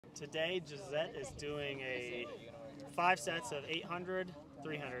Today, Josette is doing 5 sets of 800,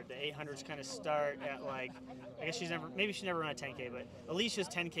 300. The 800s kind of start at like, I guess maybe she's never run a 10K, but Alicia's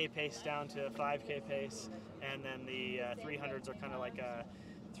 10K pace down to a 5K pace, and then the 300s are kind of like a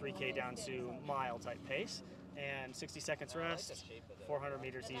 3K down to mile type pace, and 60 seconds rest, 400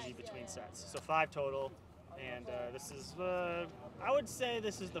 meters easy between sets. So 5 total, and this is, I would say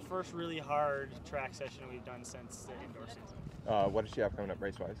this is the first really hard track session we've done since the indoor season. What does she have coming up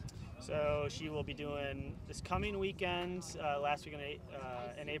race-wise? So she will be doing this coming weekend, last week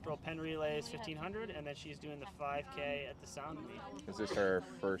in April, Penn Relays 1500, and then she's doing the 5K at the Sound meet. Is this her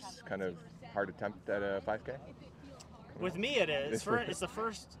first kind of hard attempt at a 5K? With me it is. It's the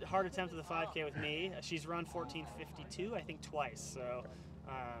first hard attempt at the 5K with me. She's run 14:52, I think twice, so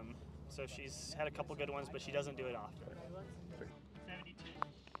so she's had a couple good ones, but she doesn't do it often. 72,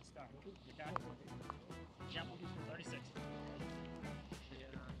 start. Okay? Yep, 36.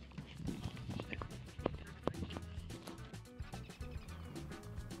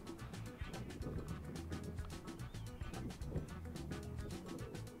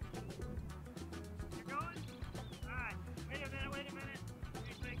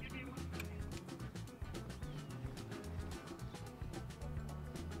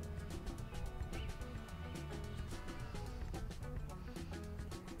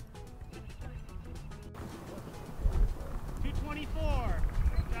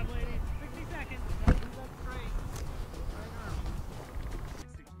 Good job, lady. 60 seconds. That's great.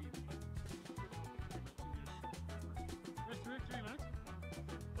 That's 3 minutes.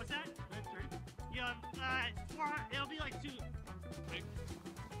 What's that? 3. Yeah, 4. It'll be like 2.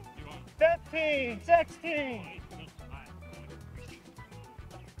 15, 16.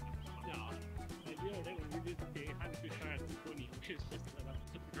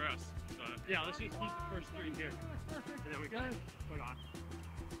 Yeah, let's just keep the first 3 here. And then we go. Hold on.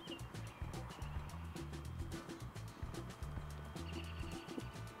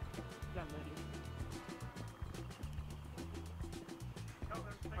 Done, lady.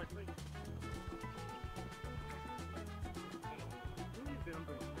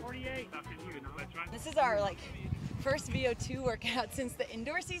 48. This is our first VO2 workout since the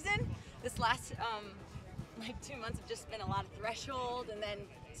indoor season. This last 2 months have just been a lot of threshold and then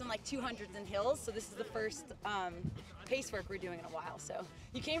some 200s and hills. So this is the first pace work we're doing in a while. So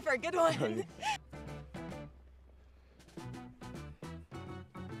you came for a good one. 17,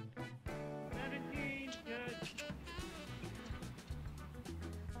 good.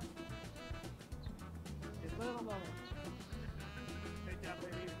 Just a little lower. Good job,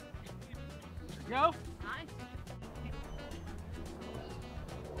 lady. Go. Hi.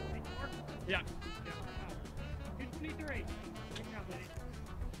 Yeah. 23. Good job, lady.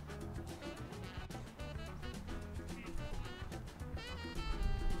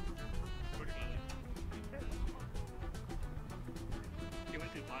 You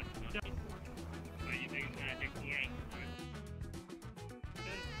went too far. No. What are you thinking? I think 4.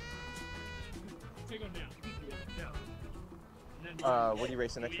 Take them down. Yeah. What are you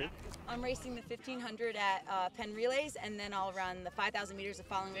racing next week? I'm racing the 1500 at Penn Relays, and then I'll run the 5,000 meters the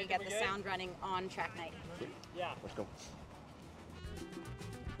following week at the Sound running on track night. Yeah. Let's go.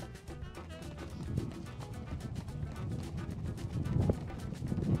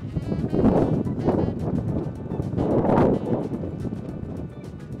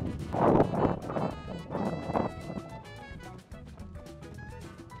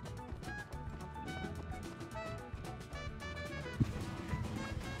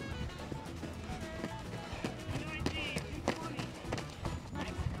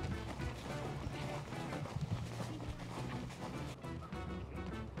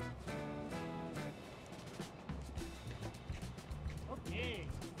 Okay.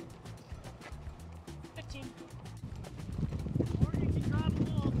 15. Or you can drop a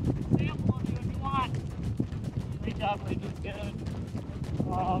little sample of you if you want. Great job, lady. Good.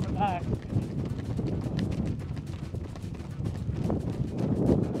 Oh, the back.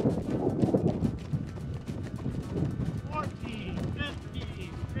 14,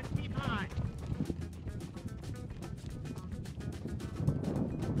 15, 59.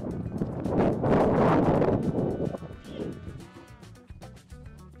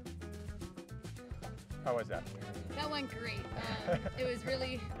 How was that? That went great. It was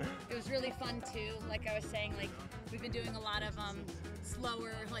really fun too. Like I was saying, we've been doing a lot of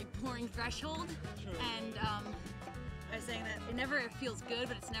slower, boring threshold, and I was saying that it never feels good,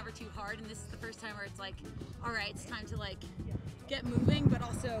 but it's never too hard. And this is the first time where it's all right, it's time to get moving, but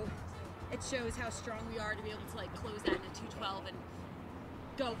also it shows how strong we are to be able to close that into 212 and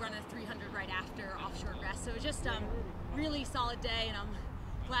go run a 300 right after off short rest. So it was just really solid day, and I'm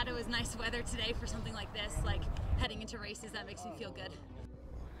glad it was nice weather today for something like this. Like heading into races, that makes me feel good.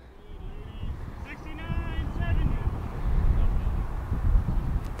 69.70.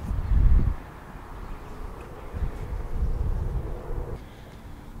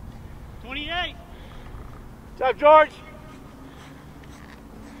 28. What's up, George?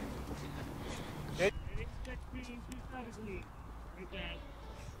 270.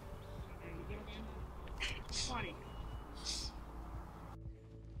 Okay. 20.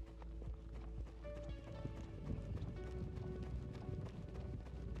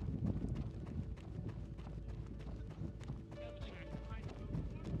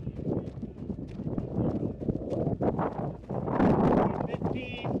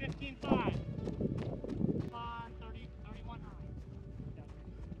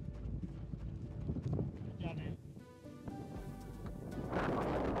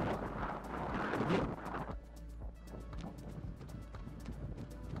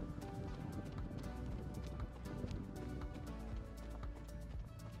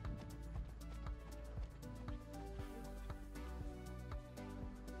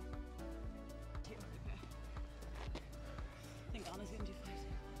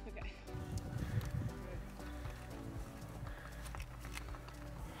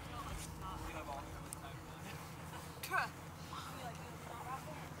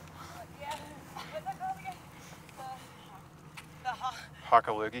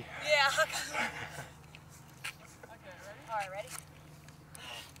 Hockaloogie. Yeah. Okay, ready? All right, ready?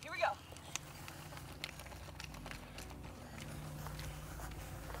 Here we go.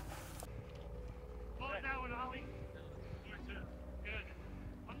 Pull it that one, Ollie. Good.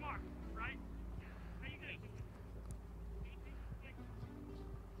 One more, right? How you doing?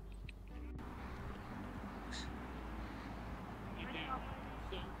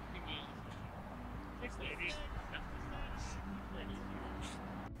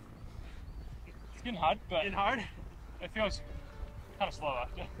 It's getting hard, but Getting hard? it feels kind of slow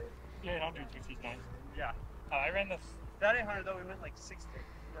after. Yeah, 800 which is nice. Yeah. I ran this That 800 though, we went like 60.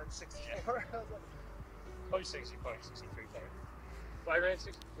 Not 64. probably 60, probably 63 sorry. But I ran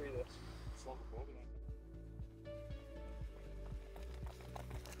 63 this slow before.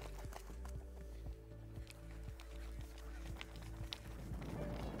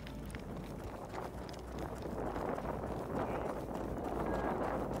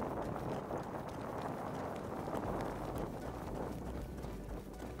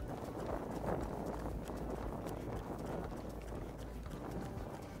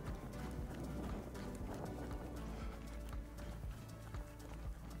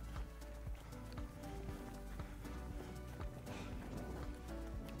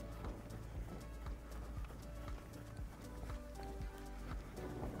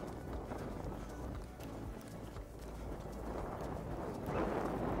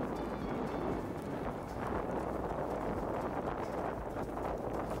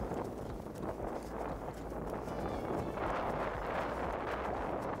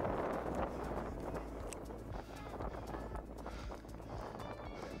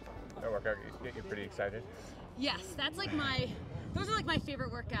 That workout get you pretty excited. Yes, that's like those are like my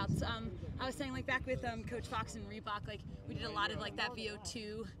favorite workouts. I was saying like back with Coach Fox and Reebok, like we did a lot of like that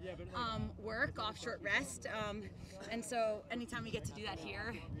VO2 work off short rest, and so anytime we get to do that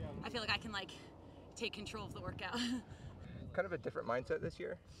here, I feel like I can like take control of the workout. Kind of a different mindset this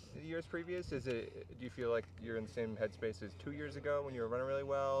year, the years previous. Is it? Do you feel like you're in the same headspace as 2 years ago when you were running really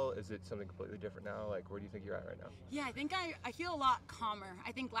well? Is it something completely different now? Like, where do you think you're at right now? Yeah, I think I feel a lot calmer.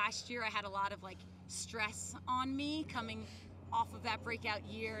 I think last year I had a lot of like stress on me coming off of that breakout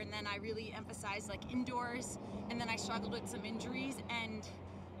year, and then I really emphasized like indoors, and then I struggled with some injuries, and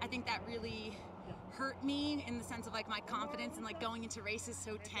I think that really hurt me in the sense of like my confidence and like going into races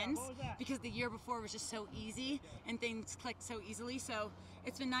so tense, because the year before was just so easy and things clicked so easily. So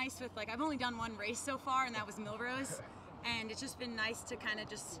it's been nice with like, I've only done one race so far, and that was Milrose, and it's just been nice to kind of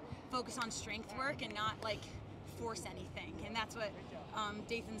just focus on strength work and not like force anything, and that's what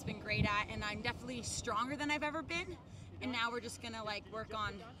Dathan's been great at, and I'm definitely stronger than I've ever been, and now we're just gonna like work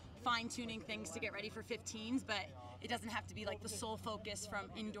on fine-tuning things to get ready for 15s, but it doesn't have to be like the sole focus from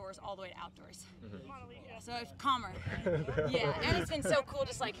indoors all the way to outdoors. Yeah, so it's calmer. Yeah, and it's been so cool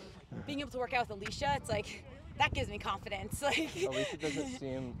just like being able to work out with Alicia. It's like, that gives me confidence. Like Alicia doesn't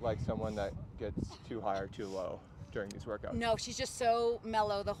seem like someone that gets too high or too low during these workouts. No, she's just so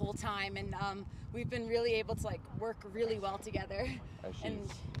mellow the whole time, and we've been really able to like work really well together. And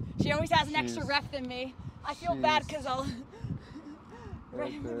she always has an extra rep than me. I feel bad because I'll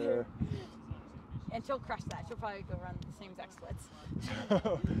right there. And she'll crush that. She'll probably go run the same exact splits.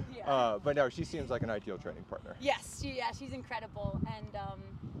 Yeah. But no, she seems like an ideal training partner. Yes, she's incredible, and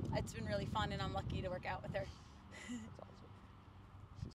it's been really fun, and I'm lucky to work out with her. That's awesome.